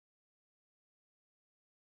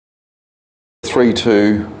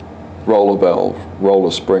3-2 roller valve, roller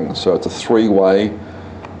spring, so it's a three-way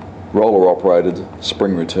roller operated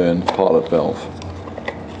spring return pilot valve.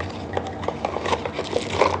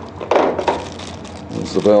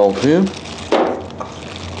 There's the valve here.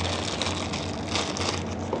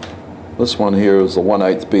 This one here is the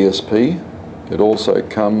 1/8 BSP. It also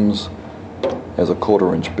comes as a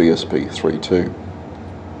 1/4 inch BSP 3-2.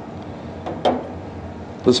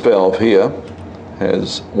 This valve here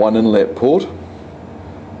has one inlet port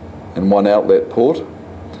and one outlet port,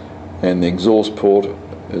 and the exhaust port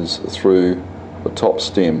is through the top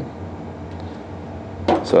stem,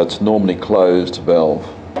 so it's normally closed valve.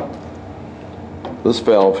 This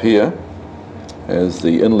valve here has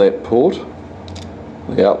the inlet port,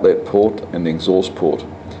 the outlet port and the exhaust port.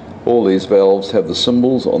 All these valves have the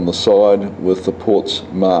symbols on the side with the ports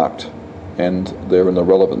marked, and they're in the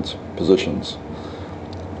relevant positions.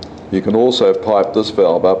 You can also pipe this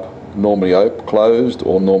valve up normally closed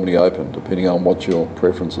or normally open, depending on what your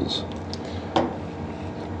preference is.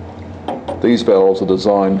 These valves are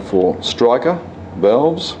designed for striker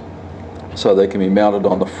valves, so they can be mounted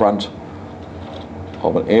on the front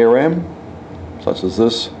of an air ram, such as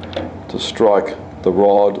this, to strike the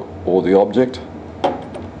rod or the object,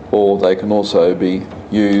 or they can also be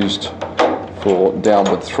used for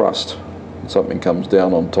downward thrust. Something comes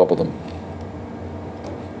down on top of them.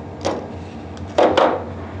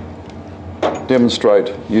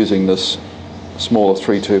 Demonstrate using this smaller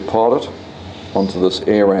 3-2 pilot onto this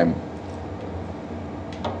air ram.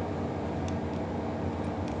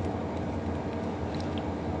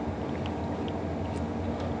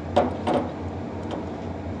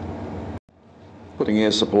 Putting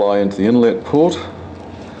air supply into the inlet port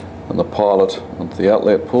and the pilot onto the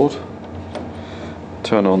outlet port.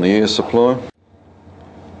 Turn on the air supply,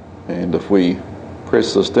 and if we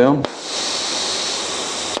press this down,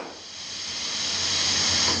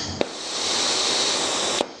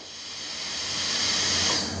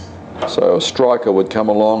 so a striker would come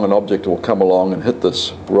along, an object will come along and hit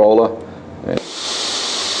this roller and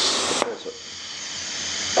press it.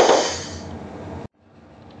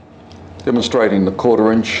 Demonstrating the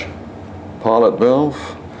 1/4 inch pilot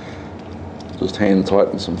valve. Just hand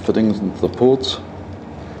tighten some fittings into the ports.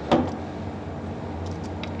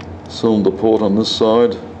 Cylinder port on this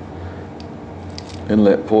side,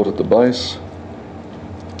 inlet port at the base.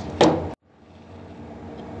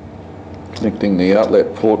 Connecting the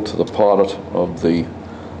outlet port to the pilot of the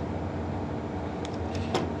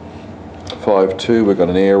 5-2, we've got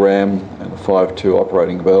an air ram and a 5-2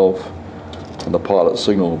 operating valve, and the pilot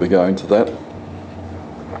signal will be going to that.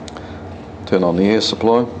 Turn on the air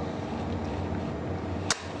supply.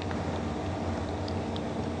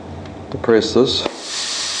 Depress this.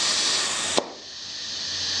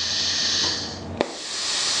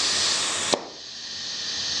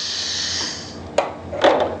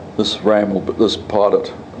 This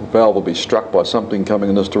pilot valve will be struck by something coming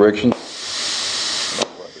in this direction.